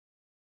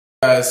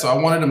Guys, so I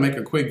wanted to make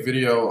a quick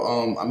video.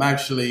 I'm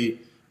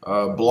actually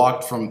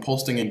blocked from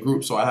posting in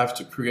groups, so I have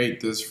to create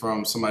this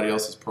from somebody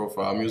else's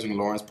profile. I'm using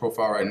Lauren's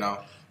profile right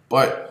now,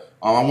 but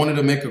I wanted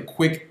to make a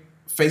quick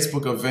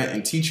Facebook event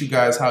and teach you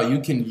guys how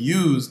you can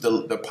use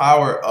the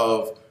power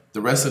of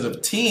the rest of the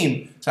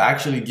team to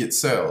actually get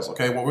sales.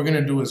 Okay, what we're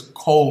gonna do is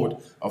code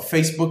a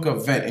Facebook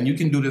event, and you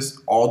can do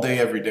this all day,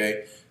 every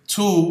day,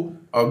 to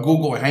a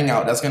Google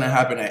Hangout. That's gonna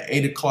happen at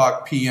 8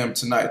 p.m.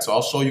 tonight. So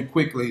I'll show you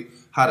quickly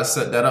how to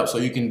set that up so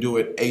you can do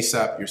it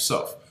ASAP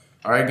yourself.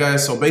 All right,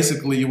 guys, so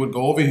basically you would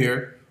go over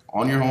here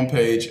on your home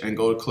page and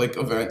go to click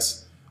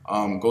events,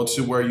 go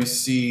to where you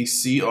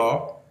see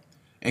all,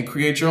 and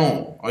create your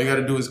own. All you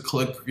gotta do is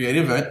click create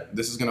event.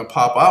 This is gonna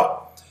pop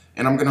out,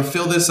 and I'm gonna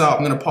fill this out.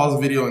 I'm gonna pause the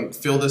video and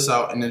fill this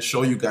out and then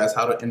show you guys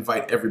how to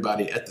invite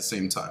everybody at the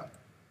same time.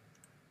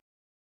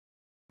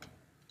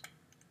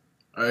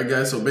 All right,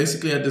 guys, so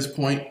basically at this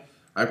point,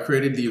 I've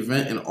created the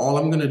event, and all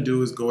I'm gonna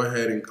do is go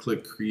ahead and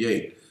click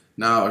create.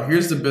 Now,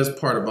 here's the best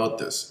part about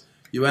this.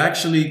 You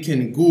actually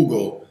can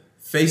Google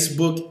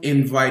Facebook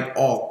invite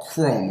all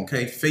Chrome,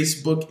 okay?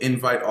 Facebook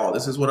invite all.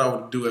 This is what I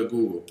would do at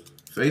Google.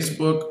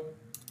 Facebook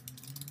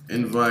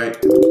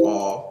invite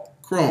all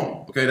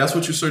Chrome, okay? That's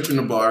what you search in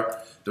the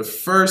bar. The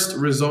first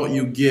result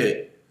you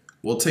get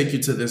will take you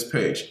to this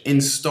page.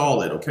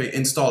 Install it, okay?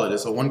 Install it.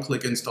 It's a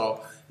one-click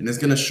install, and it's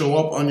gonna show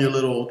up on your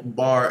little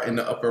bar in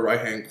the upper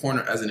right-hand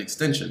corner as an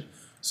extension.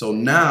 So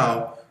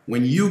now,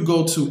 when you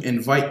go to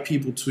invite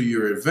people to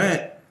your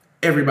event,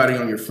 everybody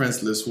on your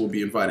friends list will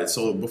be invited.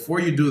 So before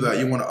you do that,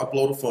 you want to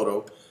upload a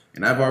photo,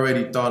 and I've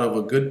already thought of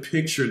a good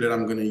picture that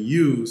I'm going to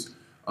use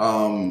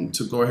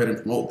to go ahead and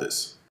promote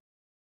this.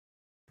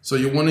 So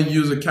you want to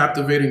use a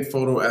captivating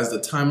photo as the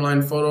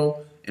timeline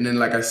photo, and then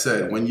like I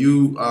said, when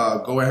you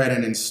go ahead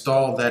and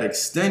install that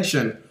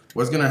extension,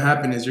 what's going to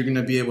happen is you're going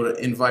to be able to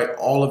invite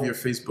all of your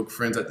Facebook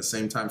friends at the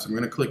same time. So I'm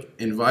going to click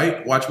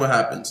invite. Watch what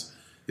happens.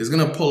 It's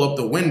going to pull up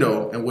the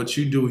window, and what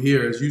you do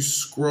here is you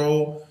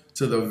scroll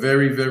to the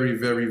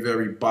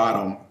very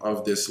bottom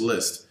of this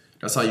list.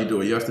 That's how you do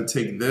it. You have to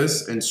take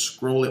this and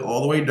scroll it all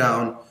the way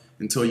down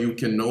until you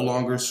can no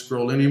longer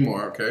scroll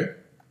anymore, okay?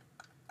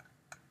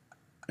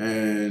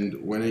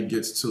 And when it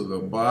gets to the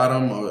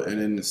bottom and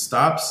then it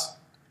stops,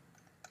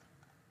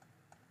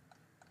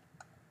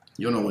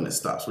 you'll know when it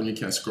stops, when you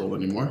can't scroll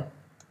anymore.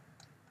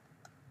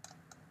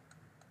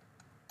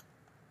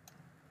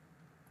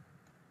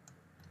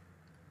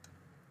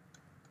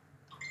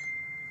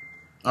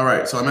 All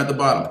right, so I'm at the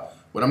bottom.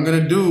 What I'm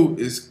gonna do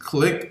is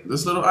click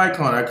this little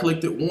icon. I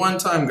clicked it one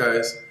time,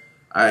 guys.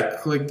 I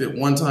clicked it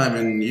one time,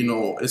 and you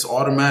know, it's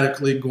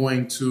automatically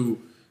going to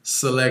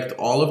select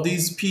all of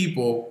these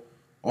people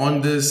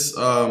on this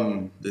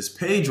this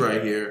page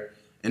right here.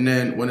 And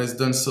then when it's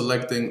done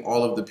selecting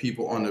all of the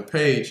people on the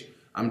page,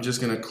 I'm just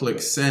gonna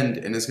click send,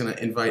 and it's gonna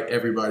invite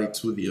everybody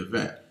to the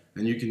event.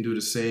 And you can do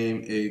the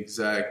same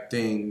exact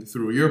thing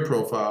through your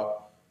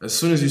profile as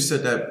soon as you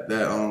set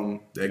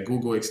that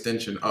Google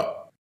extension up.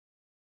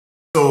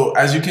 So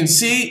as you can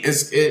see,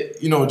 just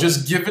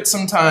give it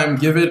some time,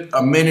 give it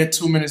a minute,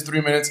 2 minutes, 3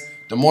 minutes.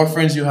 The more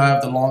friends you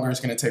have, the longer it's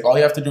gonna take. All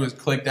you have to do is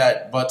click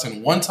that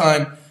button one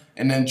time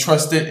and then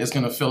trust it, it's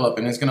gonna fill up,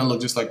 and it's gonna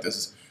look just like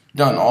this.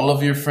 Done, all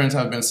of your friends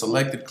have been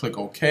selected. Click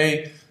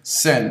OK,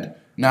 send.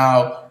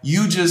 Now,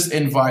 you just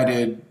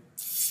invited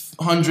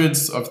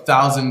hundreds of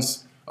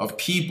thousands of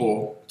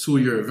people to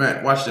your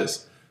event. Watch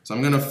this. So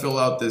I'm gonna fill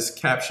out this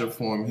CAPTCHA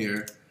form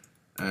here,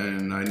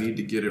 and I need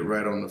to get it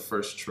right on the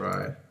first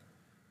try.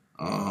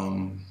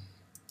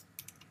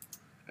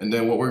 And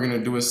then what we're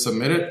gonna do is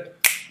submit it,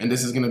 and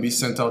this is gonna be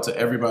sent out to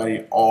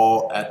everybody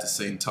all at the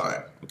same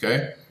time,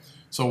 okay?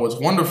 So what's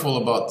wonderful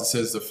about this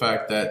is the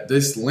fact that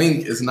this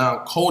link is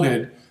now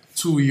coded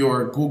to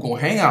your Google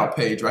Hangout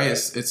page, right?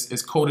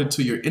 It's coded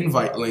to your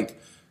invite link.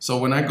 So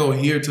when I go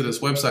here to this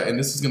website, and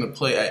this is gonna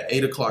play at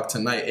 8 o'clock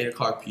tonight, 8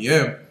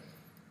 p.m.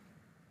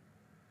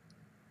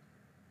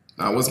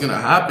 Now what's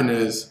gonna happen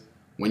is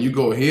when you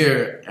go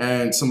here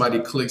and somebody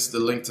clicks the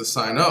link to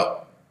sign up,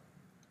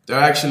 they're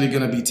actually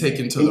going to be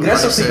taken to the right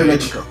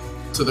page,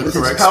 to the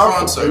correct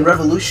sponsor, and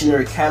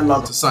revolutionary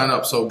catalog to sign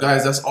up. So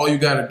guys, that's all you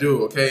got to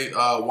do, okay?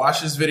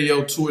 Watch this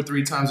video 2 or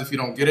 3 times if you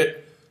don't get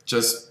it.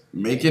 Just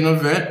make an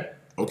event,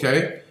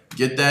 okay?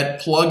 Get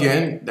that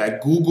plugin,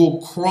 that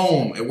Google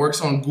Chrome. It works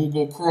on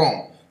Google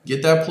Chrome.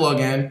 Get that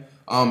plugin,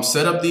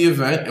 set up the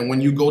event, and when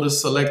you go to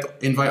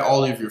select invite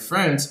all of your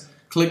friends,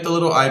 click the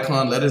little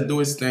icon, let it do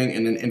its thing,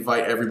 and then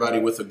invite everybody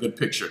with a good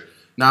picture.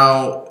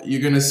 Now,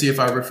 you're going to see if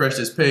I refresh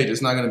this page,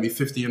 it's not going to be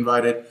 50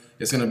 invited.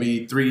 It's going to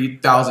be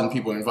 3,000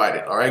 people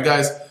invited. All right,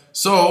 guys?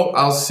 So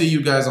I'll see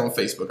you guys on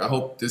Facebook. I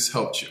hope this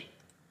helped you.